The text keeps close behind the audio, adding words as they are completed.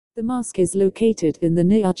The mosque is located in the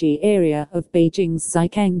Niujie area of Beijing's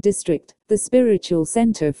Xicheng District, the spiritual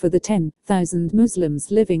center for the 10,000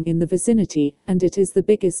 Muslims living in the vicinity, and it is the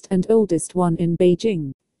biggest and oldest one in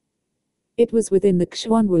Beijing. It was within the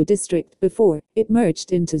Xuanwu District before it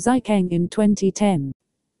merged into Xicheng in 2010.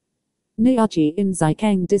 Niujie in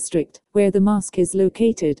Xicheng District, where the mosque is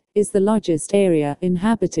located, is the largest area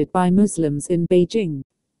inhabited by Muslims in Beijing.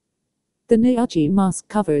 The Niujie Mosque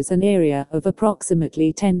covers an area of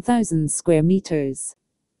approximately 10,000 square meters.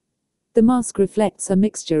 The mosque reflects a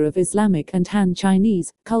mixture of Islamic and Han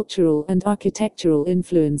Chinese, cultural and architectural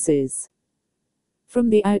influences. From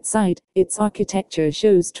the outside, its architecture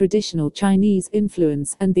shows traditional Chinese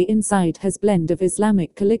influence, and the inside has a blend of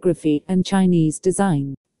Islamic calligraphy and Chinese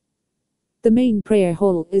design. The main prayer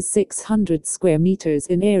hall is 600 square meters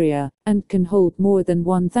in area, and can hold more than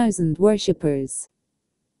 1,000 worshippers.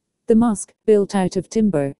 The mosque, built out of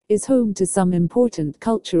timber, is home to some important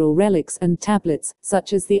cultural relics and tablets,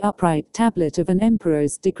 such as the upright tablet of an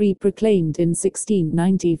emperor's decree proclaimed in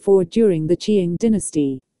 1694 during the Qing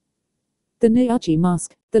Dynasty. The Niujie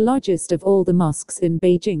Mosque, the largest of all the mosques in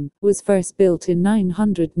Beijing, was first built in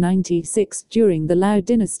 996 during the Liao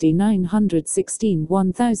Dynasty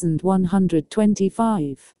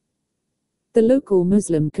 916–1125. The local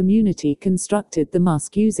Muslim community constructed the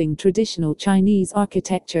mosque using traditional Chinese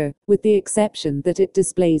architecture, with the exception that it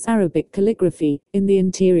displays Arabic calligraphy in the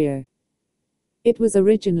interior. It was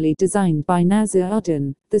originally designed by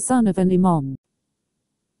Nasir-ud-Din, the son of an imam.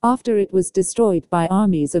 After it was destroyed by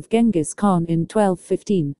armies of Genghis Khan in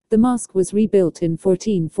 1215, the mosque was rebuilt in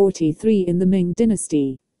 1443 in the Ming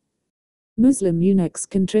dynasty. Muslim eunuchs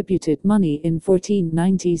contributed money in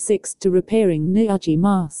 1496 to repairing Niujie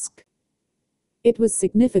Mosque. It was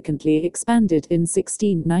significantly expanded in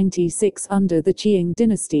 1696 under the Qing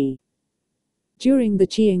Dynasty. During the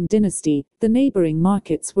Qing Dynasty, the neighboring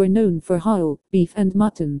markets were known for halal, beef and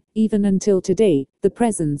mutton. Even until today, the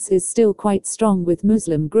presence is still quite strong with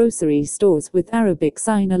Muslim grocery stores with Arabic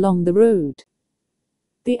sign along the road.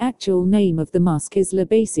 The actual name of the mosque is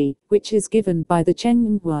Labasi, which is given by the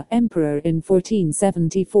Cheng Emperor in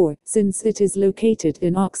 1474, since it is located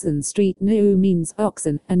in Oxen Street. Niu means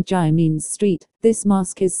oxen, and Jai means street. This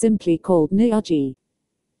mosque is simply called Niujie.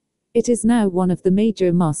 It is now one of the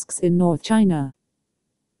major mosques in North China.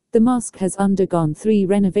 The mosque has undergone 3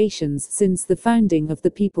 renovations since the founding of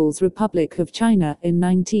the People's Republic of China in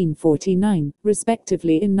 1949,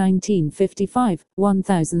 respectively in 1955,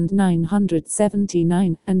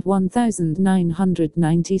 1979, and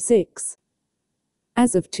 1996.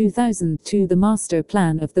 As of 2002, the master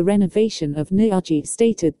plan of the renovation of Niujie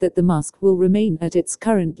stated that the mosque will remain at its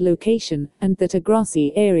current location, and that a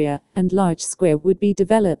grassy area and large square would be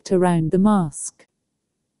developed around the mosque.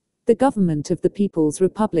 The government of the People's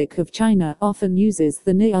Republic of China often uses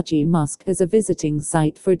the Niujie Mosque as a visiting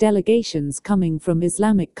site for delegations coming from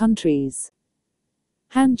Islamic countries.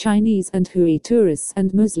 Han Chinese and Hui tourists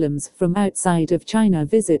and Muslims from outside of China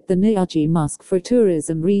visit the Niujie Mosque for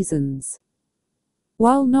tourism reasons.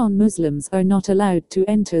 While non-Muslims are not allowed to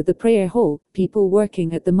enter the prayer hall, people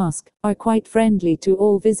working at the mosque are quite friendly to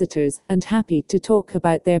all visitors and happy to talk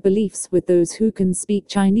about their beliefs with those who can speak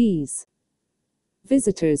Chinese.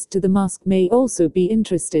 Visitors to the mosque may also be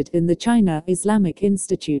interested in the China Islamic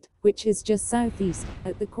Institute, which is just southeast,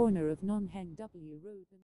 at the corner of Nongheng W Road.